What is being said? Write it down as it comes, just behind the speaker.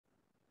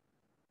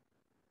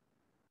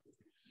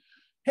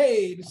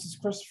Hey, this is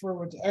Christopher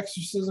with the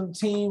Exorcism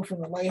team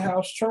from the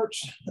Lighthouse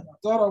Church. And I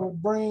thought I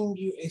would bring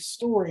you a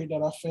story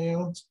that I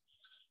found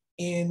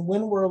in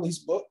Win Worley's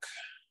book,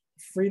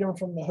 Freedom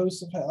from the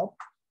Hosts of Hell.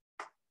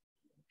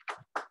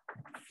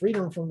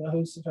 Freedom from the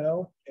Hosts of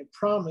Hell, a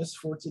promise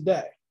for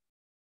today.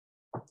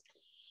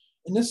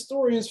 And this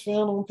story is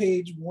found on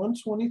page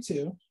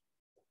 122.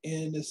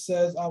 And it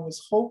says, I was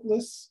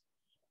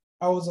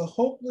a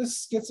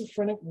hopeless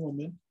schizophrenic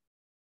woman,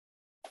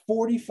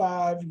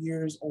 45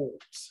 years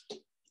old.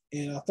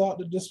 And I thought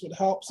that this would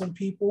help some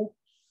people.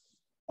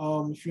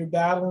 If you're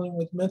battling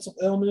with mental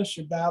illness,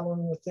 you're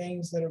battling with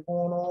things that are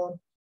going on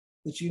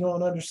that you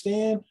don't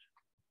understand,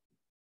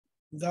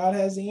 God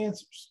has the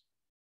answers.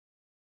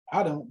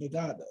 I don't, but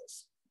God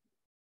does.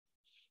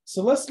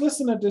 So let's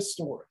listen to this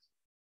story.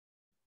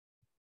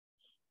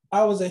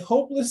 I was a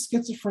hopeless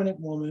schizophrenic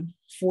woman,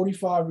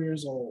 45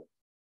 years old.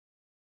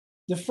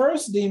 The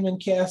first demon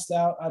cast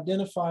out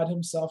identified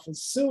himself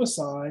as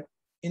suicide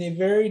in a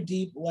very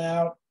deep,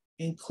 loud,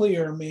 and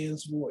clear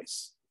man's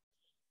voice.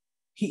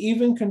 He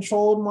even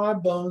controlled my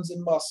bones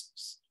and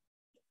muscles.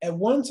 At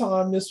one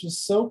time, this was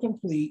so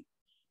complete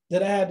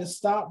that I had to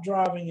stop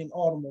driving an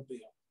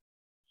automobile.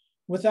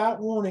 Without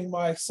warning,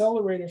 my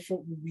accelerator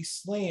foot would be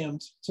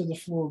slammed to the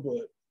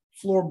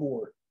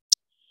floorboard.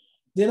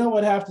 Then I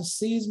would have to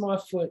seize my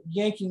foot,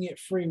 yanking it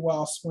free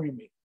while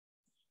screaming.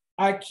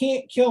 I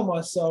can't kill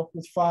myself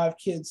with 5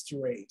 kids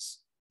to raise.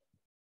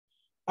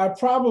 I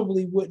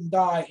probably wouldn't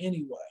die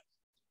anyway.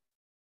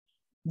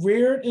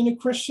 Reared in a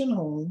Christian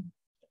home,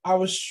 I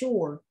was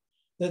sure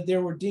that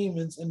there were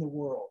demons in the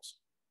world.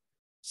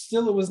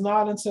 Still, it was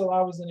not until I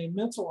was in a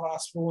mental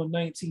hospital in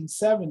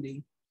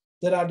 1970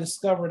 that I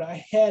discovered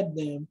I had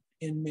them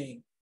in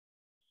me.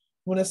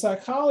 When a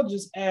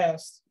psychologist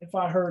asked if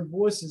I heard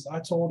voices, I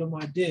told him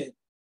I did.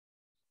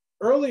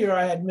 Earlier,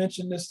 I had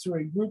mentioned this to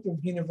a group of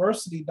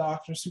university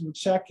doctors who were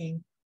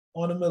checking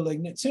on a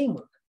malignant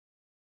tumor.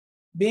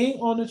 Being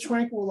on the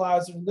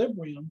tranquilizer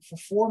Librium for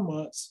 4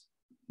 months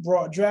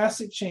brought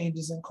drastic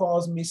changes and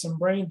caused me some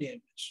brain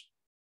damage.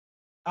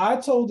 I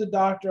told the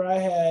doctor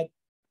I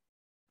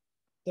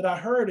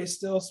heard a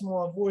still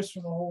small voice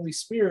from the Holy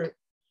Spirit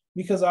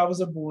because I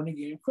was a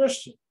born-again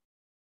Christian,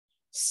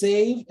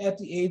 saved at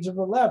the age of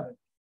 11.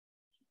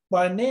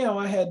 By now,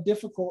 I had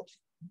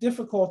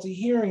difficulty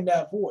hearing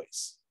that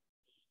voice.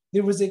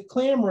 There was a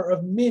clamor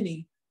of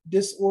many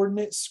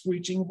disordinate,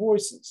 screeching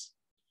voices.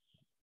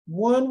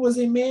 One was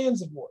a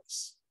man's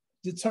voice,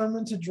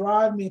 determined to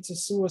drive me to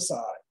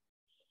suicide.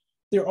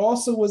 There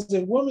also was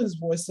a woman's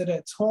voice that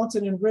had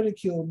taunted and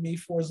ridiculed me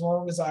for as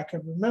long as I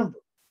could remember.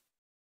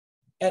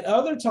 At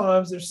other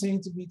times, there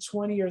seemed to be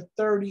 20 or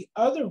 30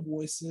 other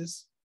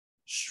voices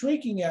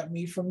shrieking at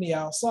me from the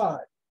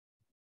outside.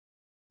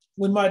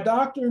 When my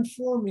doctor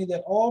informed me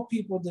that all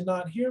people did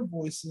not hear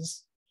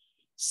voices,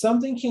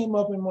 something came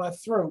up in my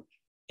throat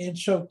and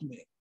choked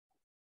me.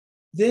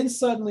 Then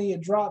suddenly it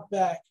dropped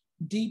back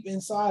deep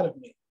inside of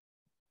me.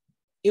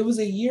 It was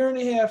a year and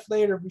a half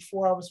later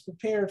before I was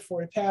prepared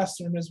for a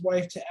pastor and his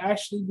wife to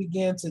actually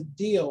begin to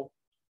deal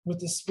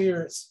with the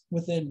spirits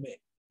within me.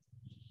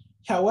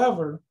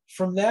 However,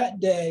 from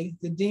that day,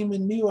 the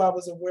demon knew I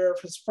was aware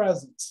of his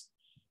presence,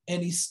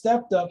 and he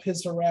stepped up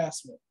his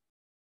harassment.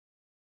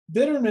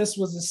 Bitterness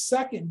was the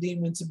second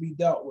demon to be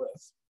dealt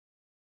with.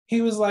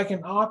 He was like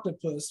an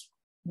octopus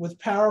with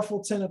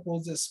powerful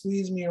tentacles that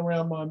squeezed me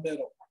around my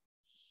middle.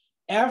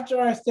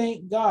 After I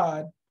thanked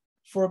God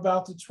for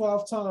about the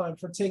 12th time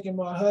for taking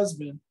my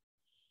husband,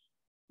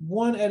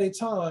 one at a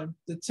time,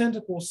 the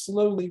tentacles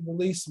slowly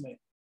released me.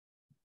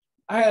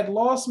 I had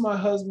lost my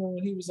husband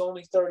when he was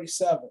only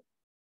 37,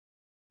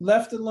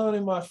 left alone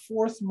in my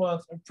 4th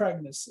month of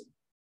pregnancy.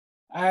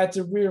 I had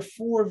to rear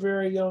 4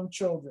 very young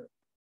children,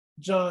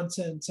 John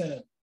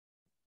 10:10.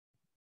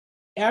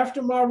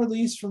 After my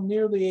release from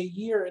nearly a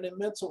year in a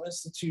mental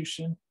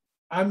institution,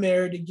 I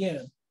married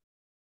again.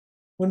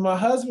 When my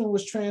husband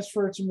was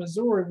transferred to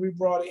Missouri, we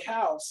bought a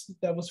house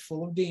that was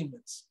full of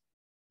demons.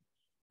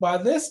 By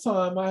this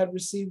time, I had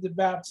received the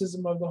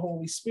baptism of the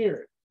Holy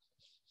Spirit.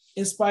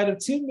 In spite of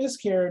 2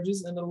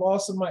 miscarriages and the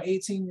loss of my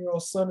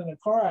 18-year-old son in a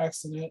car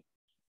accident,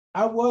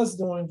 I was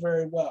doing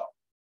very well.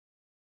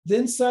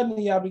 Then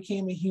suddenly I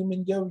became a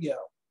human yo-yo,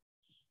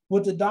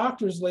 what the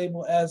doctors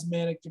label as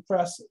manic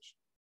depressive.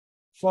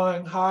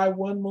 Flying high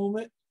one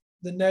moment,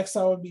 the next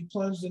I would be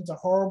plunged into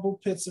horrible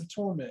pits of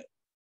torment.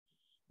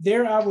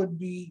 There I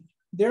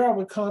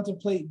would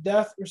contemplate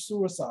death or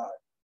suicide.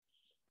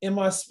 In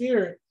my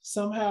spirit,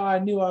 somehow I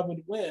knew I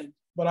would win,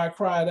 but I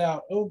cried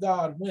out, "Oh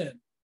God,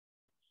 win."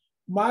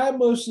 My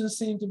emotions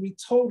seemed to be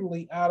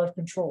totally out of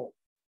control.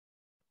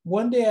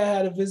 One day I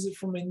had a visit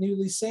from a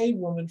newly saved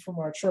woman from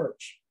our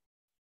church.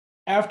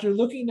 After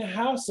looking the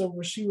house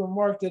over, she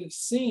remarked that it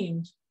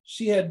seemed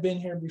she had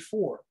been here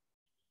before.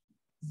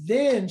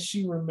 Then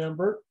she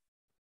remembered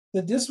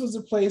that this was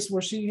a place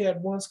where she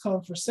had once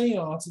come for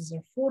seances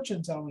and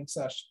fortune-telling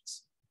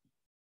sessions.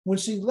 When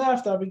she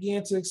left, I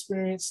began to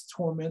experience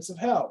torments of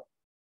hell.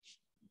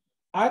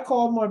 I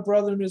called my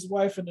brother and his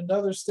wife in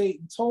another state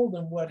and told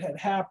them what had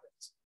happened.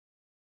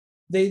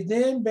 They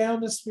then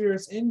bound the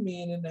spirits in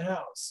me and in the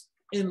house,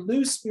 and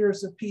loosed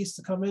spirits of peace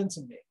to come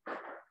into me.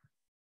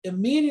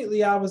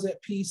 Immediately I was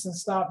at peace and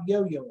stopped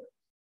yo-yoing.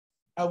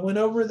 I went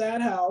over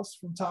that house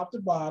from top to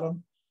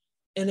bottom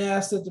and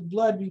asked that the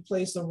blood be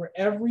placed over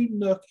every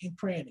nook and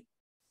cranny.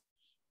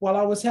 While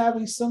I was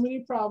having so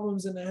many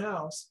problems in the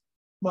house,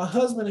 my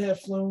husband had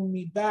flown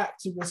me back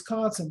to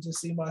Wisconsin to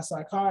see my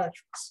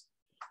psychiatrist.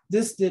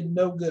 This did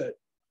no good,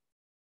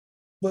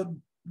 but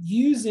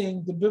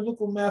using the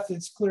biblical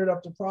methods cleared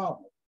up the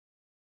problem.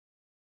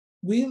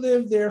 We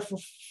lived there for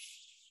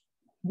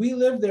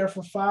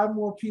 5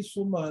 more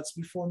peaceful months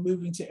before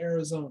moving to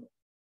Arizona.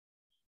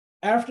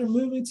 After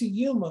moving to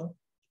Yuma,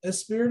 a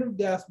spirit of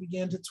death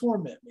began to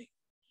torment me.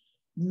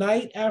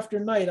 Night after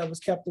night, I was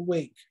kept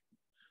awake,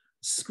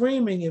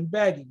 screaming and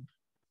begging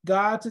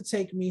God to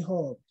take me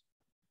home.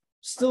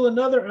 Still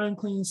another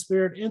unclean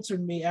spirit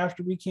entered me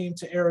after we came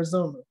to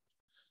Arizona.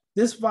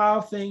 This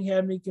vile thing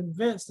had me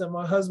convinced that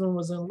my husband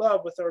was in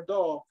love with our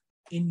dog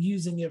and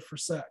using it for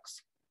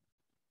sex.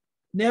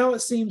 Now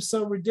it seems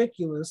so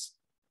ridiculous,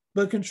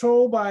 but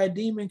control by a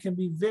demon can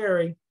be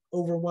very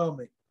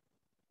overwhelming.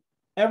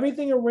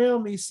 Everything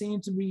around me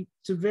seemed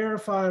to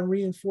verify and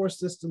reinforce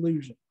this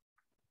delusion.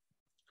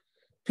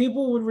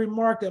 People would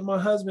remark that my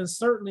husband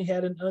certainly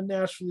had an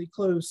unnaturally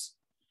close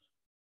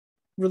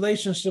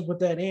relationship with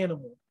that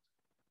animal.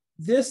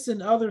 This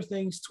and other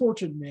things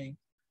tortured me,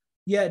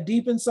 yet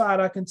deep inside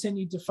I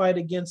continued to fight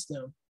against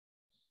them.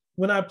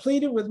 When I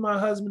pleaded with my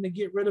husband to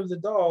get rid of the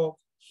dog,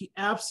 he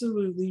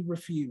absolutely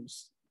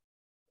refused.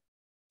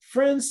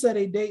 Friends set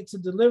a date to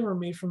deliver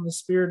me from the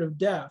spirit of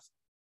death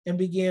and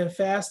began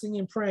fasting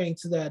and praying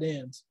to that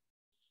end.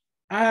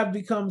 I have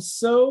become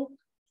so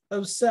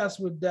obsessed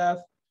with death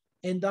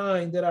and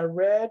dying that I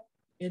read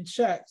and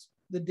checked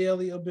the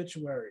daily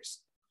obituaries.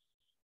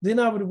 Then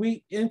I would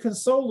weep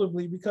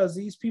inconsolably because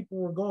these people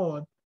were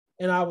gone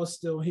and I was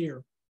still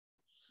here.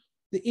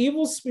 The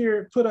evil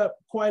spirit put up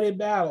quite a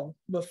battle,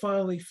 but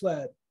finally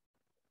fled.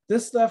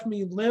 This left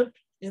me limp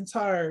and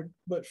tired,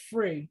 but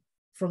free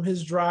from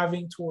his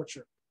driving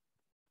torture.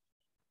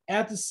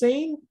 At the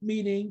same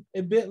meeting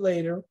a bit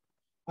later,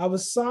 I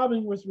was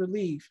sobbing with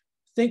relief,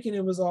 thinking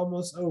it was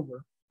almost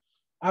over.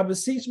 I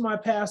beseeched my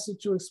pastor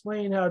to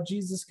explain how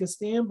Jesus could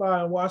stand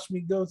by and watch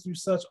me go through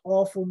such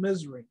awful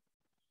misery.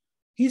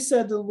 He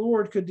said the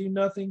Lord could do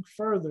nothing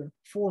further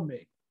for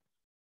me.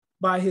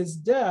 By his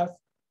death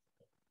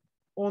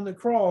on the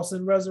cross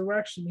and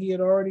resurrection, he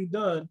had already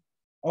done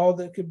all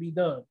that could be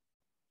done.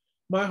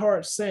 My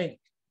heart sank.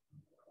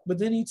 But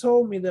then he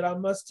told me that I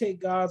must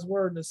take God's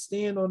word and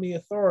stand on the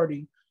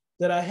authority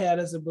that I had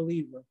as a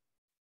believer.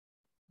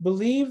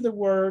 Believe the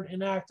word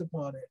and act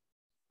upon it.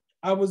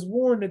 I was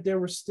warned that there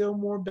were still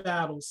more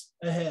battles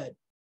ahead.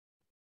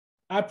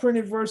 I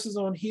printed verses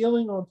on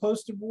healing on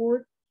poster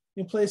board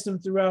and placed them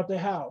throughout the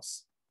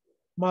house.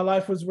 My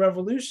life was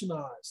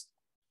revolutionized.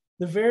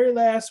 The very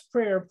last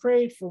prayer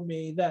prayed for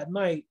me that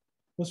night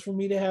was for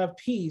me to have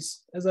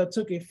peace as I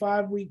took a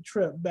 5-week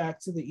trip back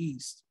to the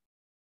East.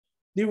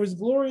 There was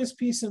glorious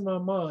peace in my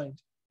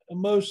mind,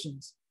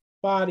 emotions,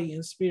 body,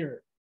 and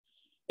spirit.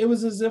 It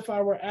was as if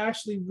I were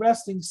actually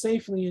resting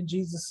safely in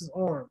Jesus'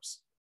 arms.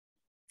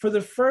 For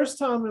the first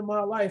time in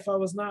my life, I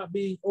was not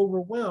being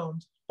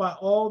overwhelmed by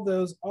all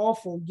those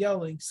awful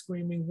yelling,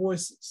 screaming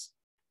voices.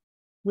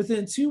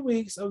 Within 2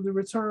 weeks of the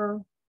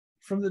return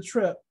from the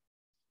trip,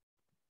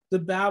 the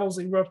battles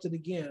erupted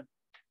again.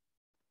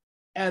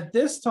 At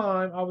this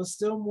time, I was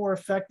still more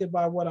affected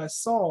by what I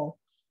saw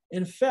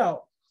and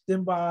felt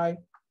than by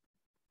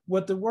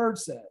what the word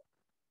said.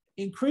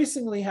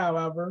 Increasingly,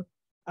 however,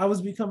 I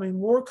was becoming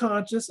more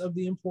conscious of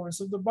the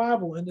importance of the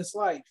Bible in this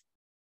life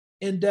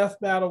and death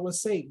battle with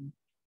Satan.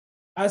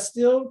 I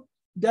still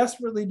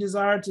desperately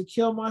desired to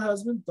kill my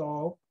husband's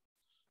dog,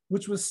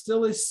 which was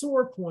still a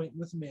sore point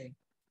with me.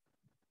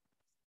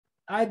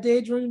 I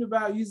daydreamed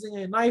about using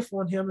a knife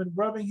on him and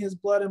rubbing his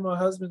blood in my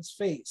husband's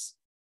face.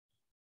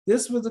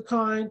 This was the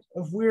kind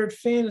of weird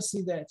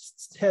fantasy that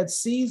had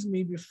seized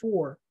me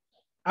before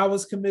I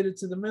was committed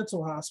to the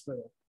mental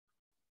hospital.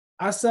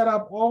 I sat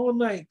up all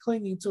night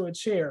clinging to a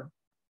chair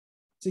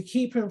to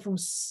keep him from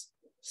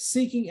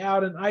seeking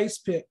out an ice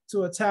pick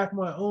to attack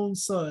my own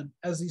son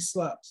as he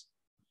slept.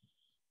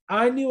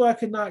 I knew I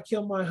could not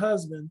kill my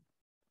husband,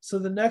 so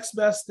the next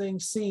best thing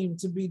seemed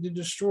to be to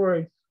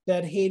destroy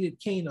that hated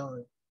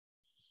canine.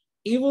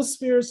 Evil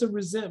spirits of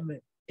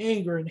resentment,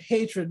 anger, and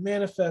hatred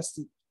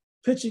manifested,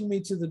 pitching me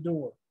to the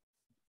door.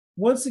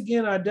 Once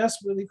again, I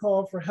desperately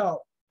called for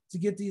help to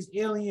get these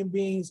alien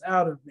beings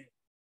out of me.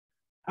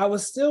 I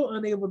was still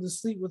unable to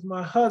sleep with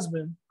my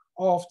husband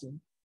often.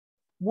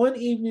 One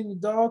evening, the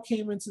dog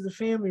came into the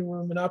family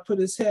room and I put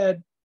his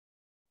head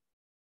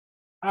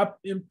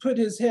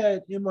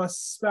in my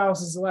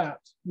spouse's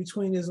lap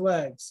between his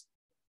legs.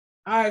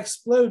 I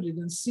exploded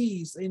and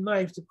seized a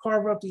knife to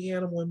carve up the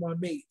animal and my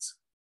mates.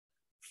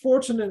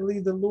 Fortunately,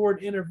 the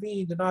Lord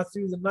intervened and I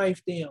threw the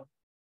knife down,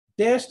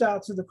 dashed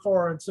out to the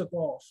car, and took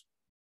off.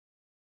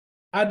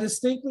 I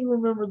distinctly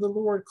remember the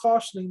Lord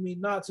cautioning me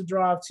not to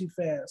drive too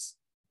fast.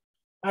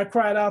 I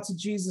cried out to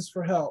Jesus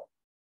for help.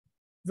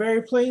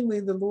 Very plainly,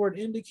 the Lord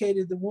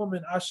indicated the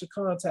woman I should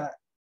contact.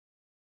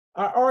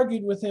 I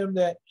argued with him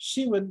that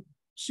she would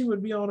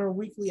be on her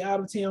weekly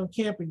out-of-town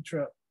camping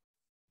trip.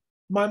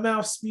 My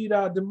mouth spewed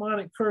out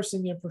demonic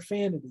cursing and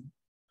profanity.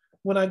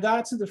 When I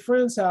got to the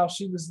friend's house,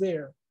 she was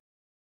there.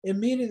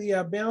 Immediately,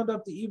 I bound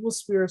up the evil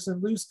spirits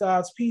and loosed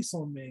God's peace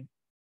on me.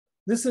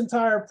 This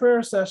entire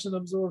prayer session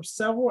absorbed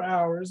several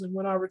hours, and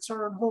when I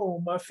returned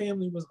home, my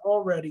family was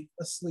already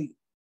asleep.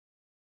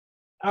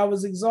 I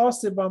was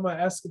exhausted by my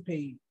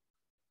escapade.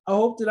 I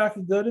hoped that I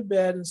could go to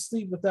bed and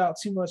sleep without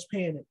too much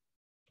panic,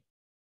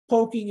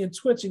 poking and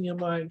twitching in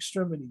my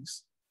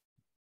extremities.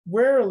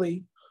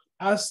 Warily,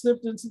 I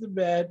slipped into the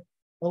bed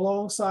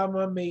alongside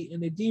my mate,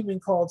 and a demon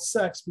called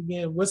sex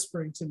began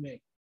whispering to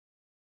me.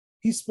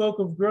 He spoke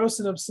of gross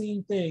and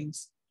obscene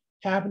things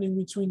happening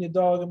between the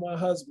dog and my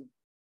husband.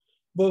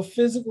 Both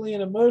physically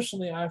and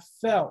emotionally, I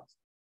felt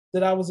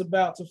that I was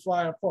about to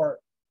fly apart.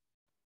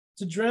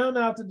 To drown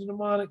out the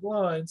demonic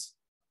lines,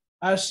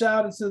 I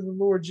shouted to the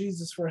Lord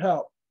Jesus for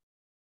help.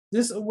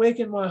 This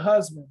awakened my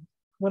husband.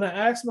 When I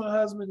asked my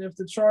husband if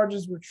the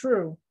charges were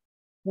true,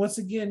 once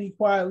again, he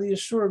quietly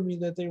assured me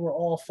that they were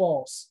all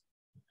false.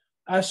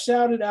 I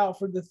shouted out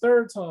for the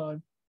third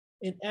time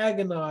and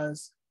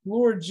agonized,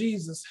 Lord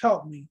Jesus,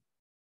 help me.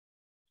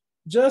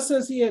 Just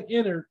as he had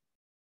entered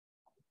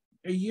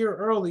a year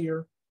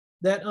earlier,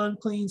 that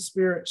unclean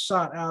spirit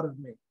shot out of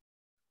me.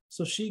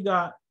 So she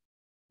got,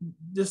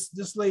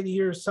 this lady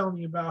here is telling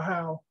me about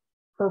how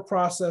her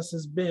process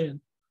has been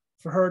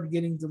for her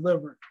getting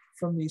delivered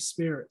from these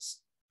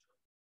spirits.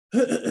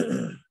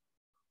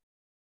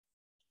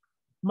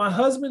 My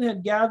husband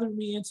had gathered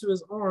me into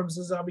his arms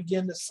as I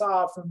began to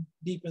sob from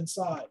deep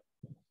inside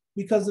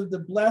because of the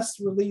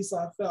blessed release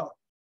I felt.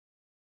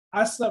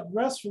 I slept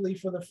restfully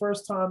for the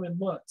first time in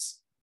months.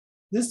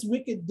 This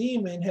wicked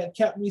demon had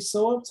kept me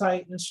so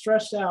uptight and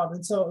stretched out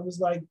until it was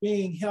like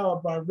being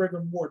held by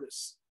rigor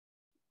mortis.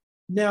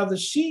 Now the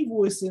she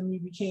voice in me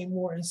became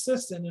more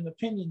insistent and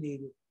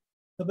opinionated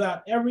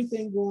about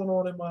everything going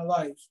on in my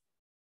life.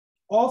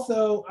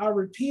 Although I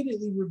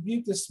repeatedly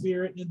rebuked the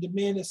spirit and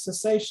demanded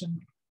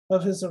cessation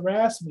of his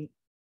harassment,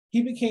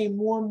 he became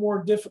more and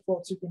more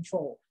difficult to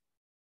control.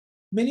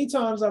 Many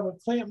times I would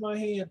clamp my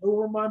hand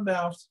over my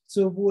mouth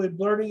to avoid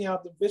blurting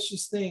out the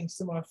vicious things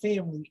to my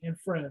family and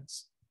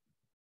friends.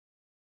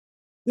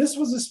 This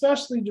was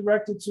especially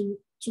directed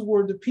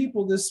toward the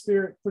people this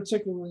spirit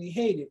particularly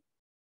hated.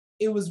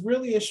 It was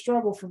really a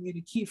struggle for me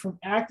to keep from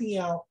acting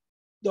out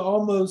the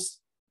almost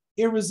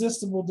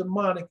irresistible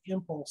demonic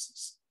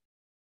impulses.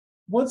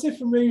 Once a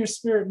familiar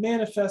spirit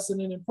manifested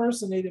and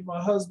impersonated my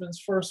husband's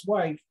first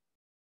wife.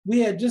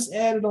 We had just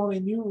added on a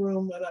new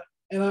room,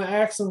 and I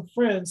asked some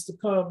friends to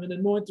come and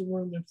anoint the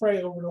room and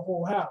pray over the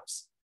whole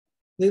house.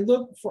 They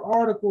looked for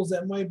articles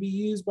that might be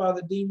used by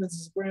the demons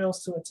as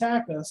grounds to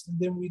attack us, and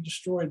then we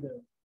destroyed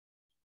them.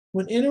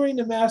 When entering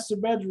the master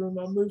bedroom,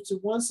 I moved to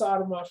one side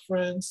of my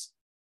friends,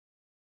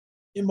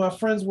 and my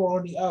friends were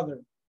on the other.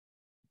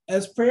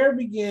 As prayer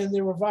began,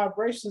 there were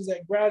vibrations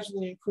that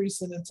gradually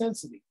increased in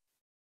intensity.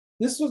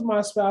 This was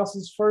my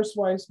spouse's first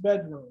wife's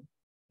bedroom,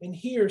 and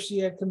here she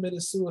had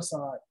committed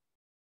suicide.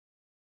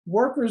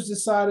 Workers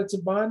decided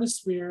to bind the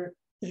spirit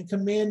and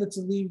command it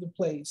to leave the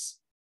place.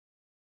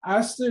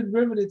 I stood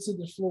riveted to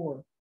the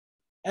floor.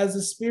 As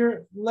the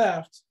spirit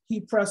left, he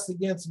pressed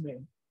against me,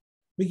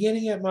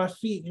 beginning at my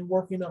feet and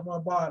working up my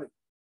body.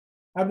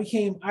 I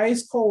became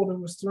ice cold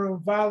and was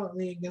thrown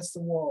violently against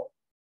the wall.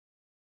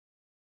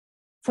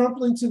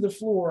 Crumpling to the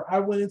floor, I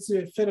went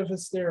into a fit of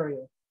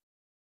hysteria.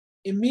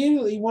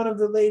 Immediately, one of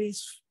the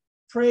ladies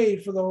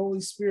prayed for the Holy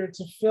Spirit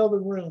to fill the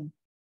room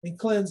and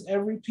cleanse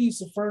every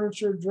piece of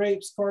furniture,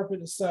 drapes,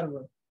 carpet,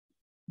 etc.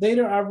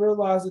 Later, I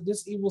realized that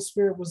this evil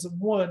spirit was the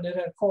one that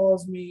had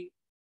caused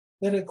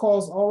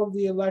all of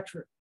the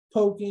electric,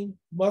 poking,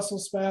 muscle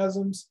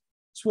spasms,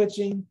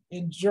 twitching,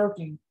 and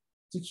jerking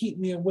to keep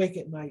me awake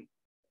at night.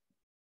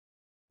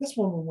 This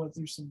woman went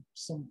through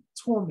some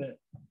torment,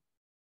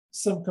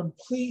 some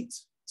complete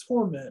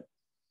torment.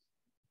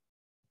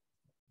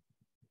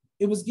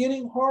 It was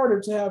getting harder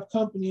to have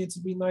company and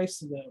to be nice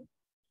to them.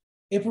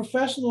 A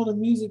professional in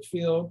the music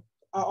field,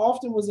 I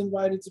often was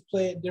invited to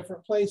play at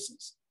different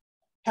places.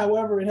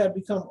 However, it had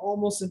become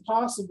almost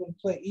impossible to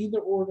play either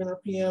organ or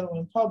piano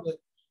in public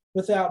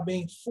without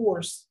being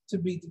forced to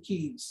beat the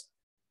keys.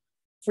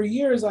 For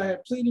years, I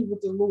had pleaded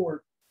with the Lord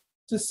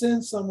to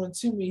send someone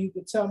to me who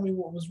could tell me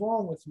what was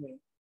wrong with me.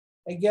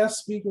 A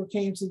guest speaker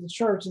came to the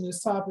church, and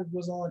his topic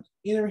was on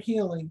inner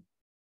healing,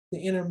 the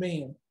inner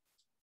man.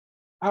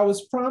 I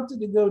was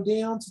prompted to go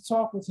down to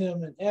talk with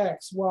him and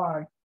ask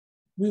why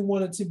we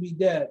wanted to be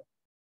dead.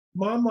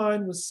 My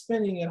mind was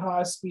spinning at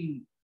high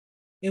speed.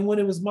 And when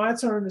it was my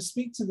turn to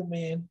speak to the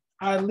man,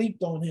 I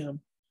leaped on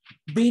him,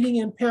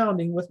 beating and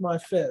pounding with my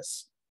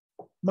fists.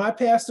 My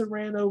pastor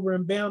ran over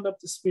and bound up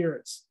the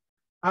spirits.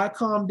 I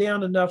calmed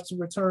down enough to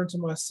return to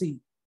my seat.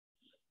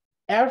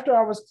 After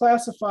I was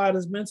classified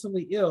as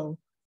mentally ill,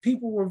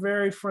 people were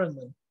very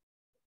friendly.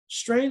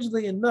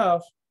 Strangely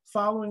enough,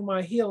 following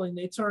my healing,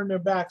 they turned their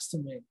backs to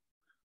me.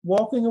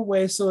 walking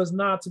away so as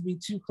not to be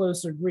too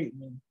close or greet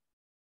me.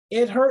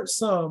 It hurt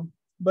some,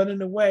 but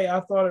in a way, I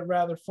thought it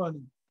rather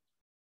funny.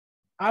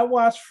 I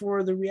watched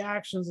for the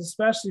reactions,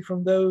 especially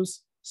from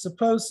those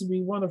supposed to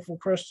be wonderful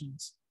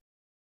Christians.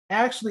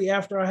 Actually,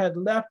 after I had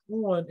left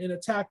on and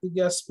attacked the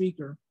guest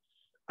speaker,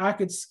 I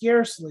could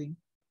scarcely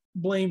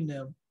blame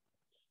them.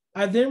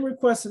 I then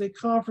requested a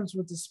conference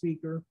with the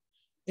speaker.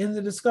 In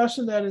the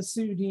discussion that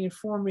ensued, he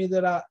informed me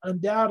that I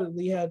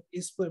undoubtedly had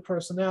a split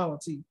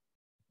personality.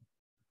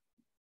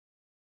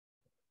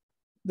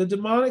 The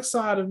demonic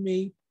side of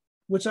me,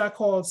 which I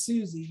called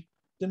Susie,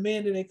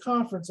 demanded a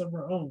conference of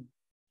her own.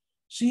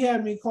 She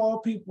had me call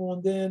people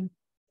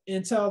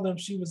and tell them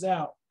she was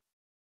out.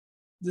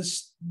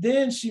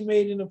 Then she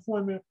made an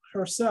appointment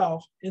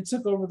herself and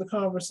took over the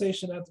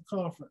conversation at the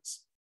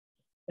conference.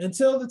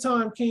 Until the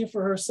time came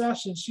for her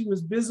session, she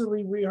was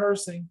busily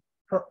rehearsing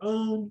her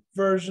own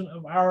version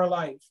of our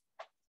life.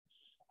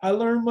 I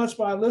learned much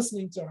by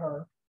listening to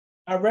her.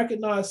 I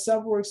recognized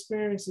several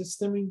experiences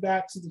stemming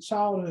back to the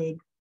childhood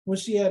when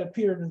she had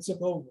appeared and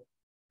took over.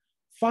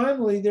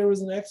 Finally, there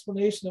was an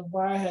explanation of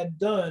why I had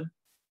done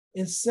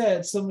and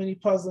said so many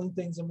puzzling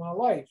things in my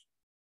life.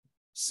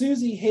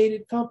 Susie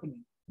hated company,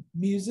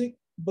 music,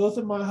 both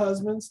of my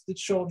husbands, the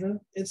children,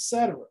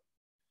 etc.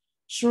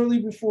 Shortly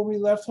before we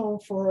left home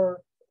for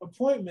her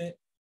appointment,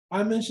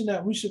 I mentioned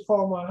that we should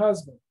call my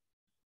husband.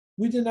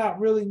 We did not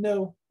really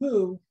know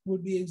who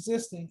would be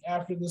existing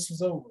after this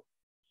was over.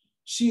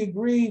 She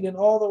agreed, and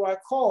although I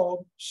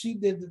called, she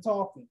did the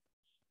talking,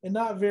 and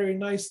not very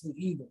nicely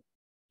either.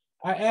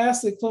 I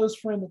asked a close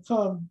friend to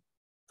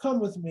come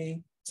with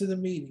me to the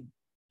meeting.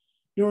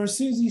 During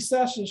Susie's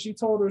session, she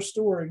told her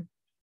story,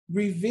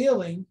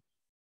 reveling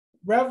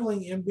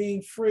in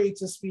being free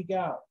to speak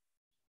out.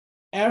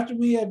 After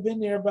we had been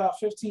there about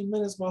 15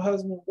 minutes, my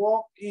husband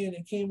walked in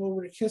and came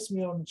over to kiss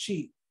me on the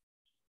cheek.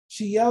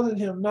 She yelled at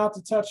him not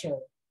to touch her.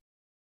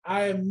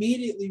 I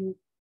immediately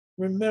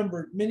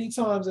remembered many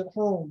times at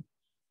home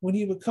when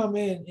he would come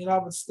in and I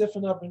would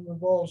stiffen up in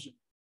revulsion.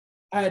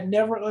 I had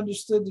never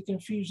understood the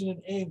confusion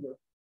and anger,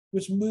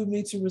 which moved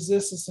me to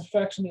resist this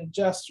affectionate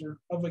gesture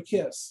of a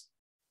kiss.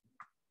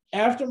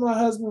 After my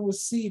husband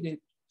was seated,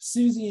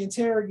 Susie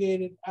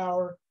interrogated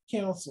our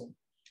counsel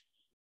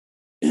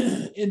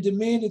and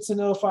demanded to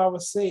know if I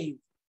was saved,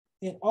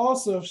 and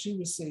also if she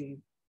was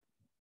saved.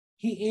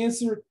 He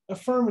answered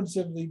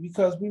affirmatively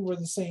because we were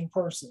the same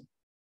person.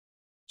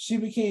 She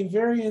became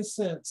very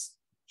incensed,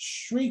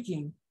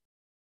 shrieking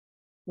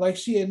like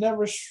she had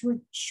never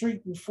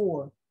shrieked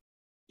before,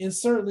 and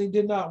certainly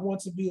did not want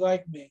to be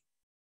like me.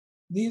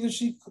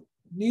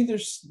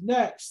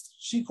 Next,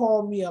 she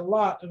called me a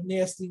lot of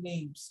nasty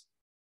names.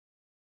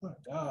 My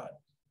God.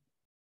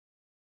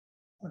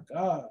 My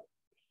God.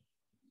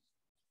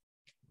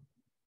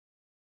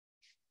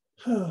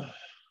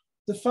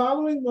 The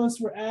following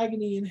months were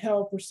agony and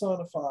hell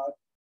personified.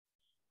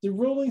 The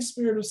ruling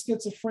spirit of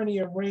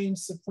schizophrenia reigned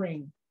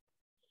supreme.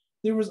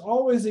 There was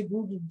always a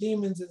group of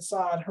demons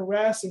inside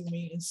harassing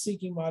me and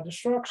seeking my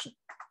destruction.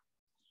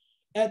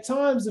 At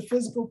times, the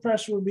physical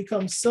pressure would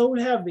become so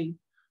heavy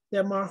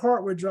that my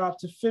heart would drop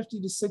to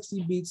 50 to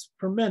 60 beats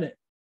per minute.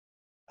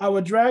 I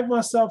would drag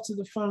myself to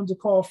the phone to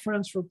call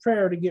friends for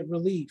prayer to get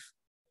relief.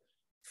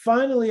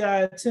 Finally,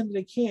 I attended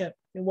a camp,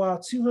 and while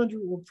 200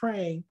 were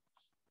praying,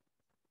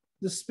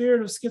 the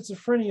spirit of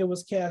schizophrenia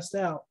was cast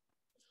out.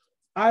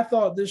 I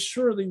thought this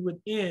surely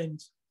would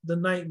end the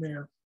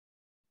nightmare.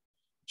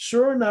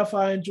 Sure enough,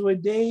 I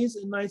enjoyed days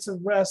and nights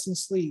of rest and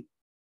sleep.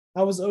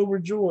 I was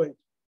overjoyed.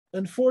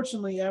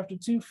 Unfortunately, after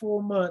 2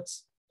 full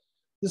months,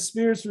 the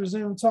spirits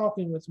resumed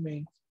talking with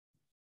me,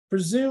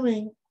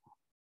 pressuring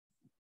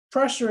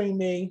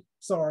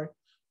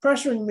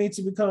me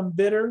to become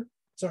bitter,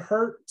 to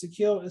hurt, to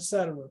kill,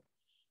 etc.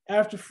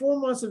 After 4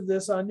 months of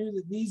this, I knew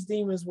that these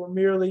demons were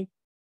merely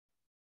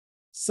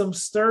some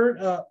stirred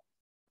up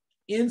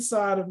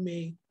inside of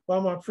me by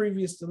my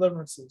previous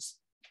deliverances.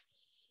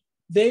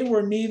 They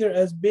were neither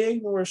as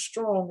big nor as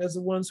strong as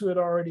the ones who had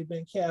already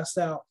been cast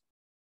out.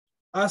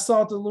 I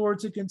sought the Lord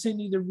to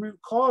continue the root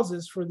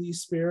causes for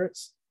these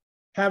spirits,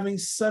 having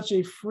such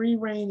a free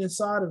reign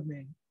inside of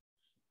me.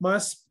 My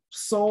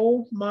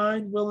soul,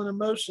 mind, will, and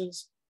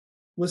emotions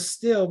was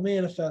still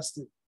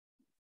manifested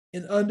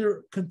and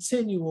under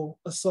continual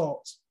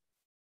assault.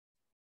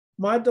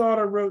 My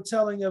daughter wrote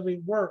telling of a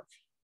work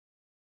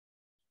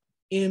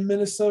in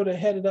Minnesota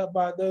headed up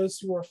by those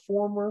who are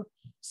former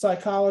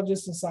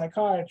psychologists and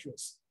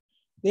psychiatrists.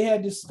 They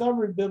had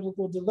discovered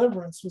biblical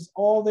deliverance was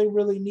all they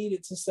really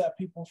needed to set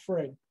people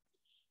free.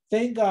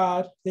 Thank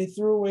God they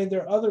threw away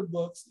their other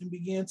books and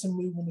began to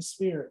move in the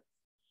spirit.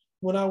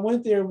 When I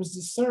went there, it was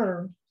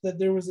discerned that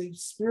there was a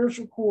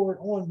spiritual cord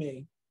on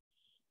me.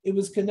 It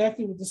was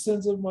connected with the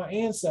sins of my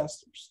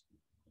ancestors.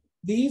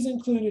 These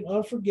included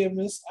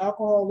unforgiveness,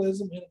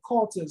 alcoholism, and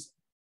occultism.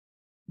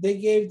 They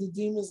gave the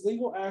demons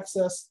legal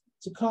access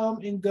to come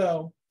and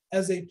go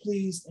as they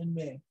pleased in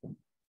me.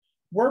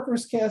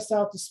 Workers cast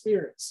out the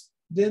spirits,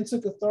 then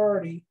took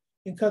authority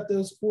and cut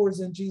those cords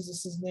in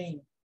Jesus'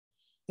 name.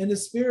 In the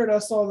spirit, I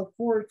saw the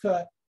cord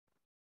cut,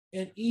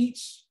 and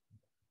each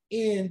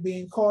and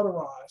being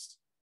cauterized,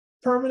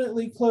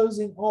 permanently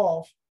closing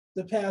off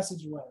the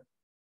passageway.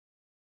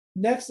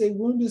 Next, a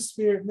wounded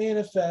spirit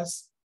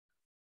manifests,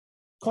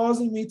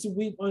 causing me to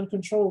weep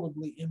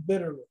uncontrollably and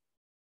bitterly.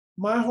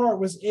 My heart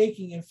was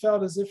aching and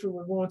felt as if it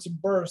were going to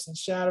burst and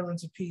shatter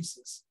into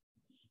pieces.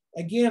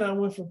 Again, I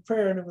went for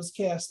prayer and it was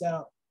cast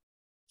out.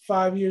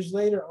 5 years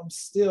later, I'm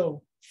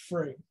still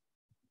free.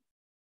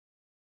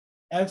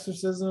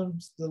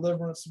 Exorcisms,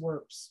 deliverance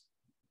works.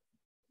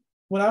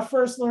 When I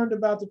first learned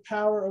about the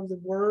power of the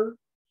word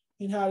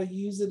and how to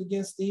use it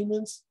against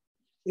demons,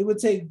 it would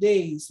take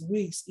days,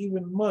 weeks,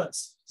 even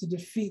months to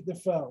defeat the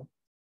foe.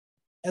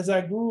 As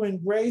I grew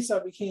in grace, I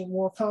became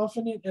more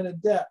confident and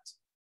adept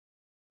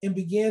and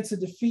began to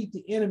defeat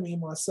the enemy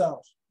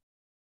myself.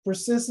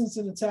 Persistence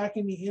in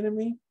attacking the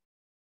enemy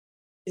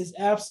is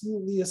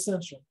absolutely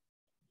essential.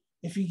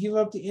 If you give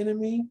up, the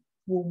enemy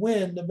will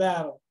win the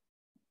battle.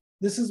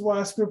 This is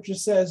why scripture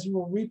says you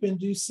will reap in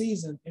due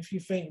season if you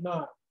faint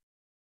not.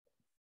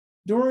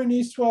 During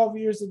these 12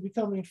 years of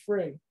becoming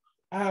free,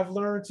 I have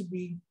learned to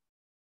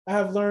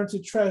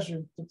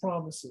treasure the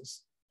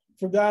promises.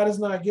 For God has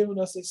not given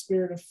us a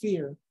spirit of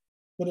fear,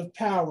 but of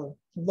power,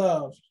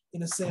 love,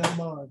 and a sound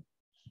mind.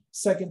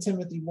 2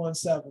 Timothy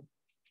 1:7.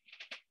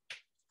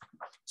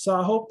 So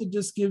I hope that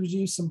this gives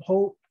you some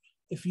hope.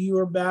 If you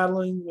are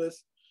battling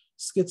with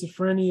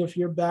schizophrenia, if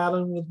you're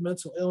battling with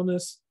mental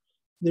illness,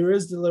 there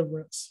is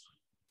deliverance.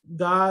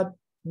 God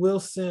will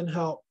send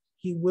help.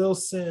 He will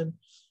send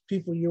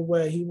people your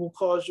way. He will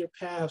cause your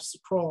paths to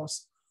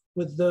cross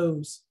with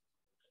those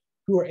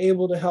who are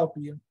able to help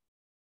you.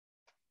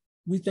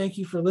 We thank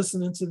you for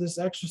listening to this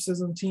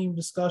exorcism team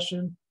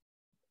discussion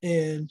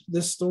and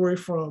this story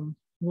from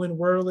Win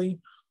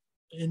Worley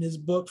in his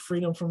book,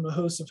 Freedom from the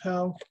Hosts of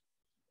Hell.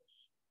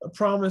 A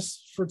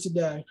promise for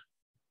today.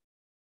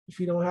 If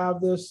you don't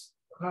have this,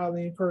 I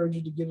highly encourage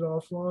you to get it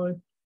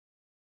offline.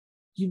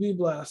 You be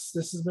blessed.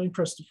 This has been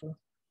Christopher.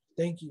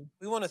 Thank you.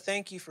 We want to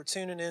thank you for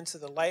tuning in to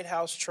the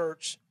Lighthouse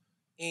Church,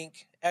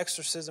 Inc.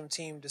 Exorcism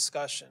Team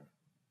discussion.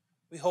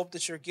 We hope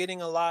that you're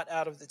getting a lot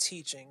out of the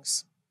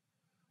teachings.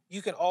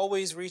 You can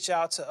always reach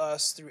out to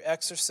us through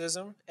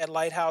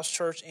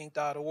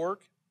exorcism@lighthousechurchinc.org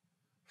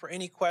for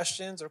any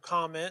questions or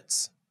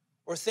comments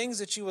or things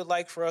that you would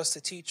like for us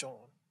to teach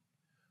on.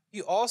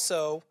 You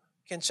also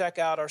can check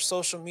out our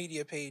social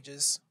media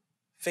pages,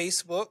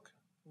 Facebook,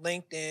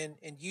 LinkedIn,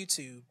 and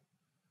YouTube.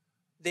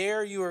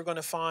 There you are going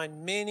to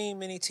find many,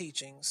 many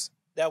teachings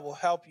that will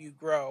help you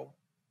grow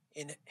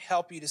and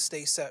help you to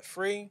stay set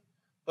free,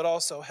 but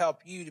also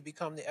help you to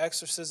become the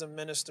exorcism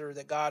minister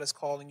that God is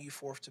calling you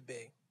forth to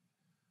be.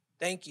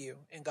 Thank you,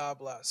 and God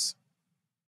bless.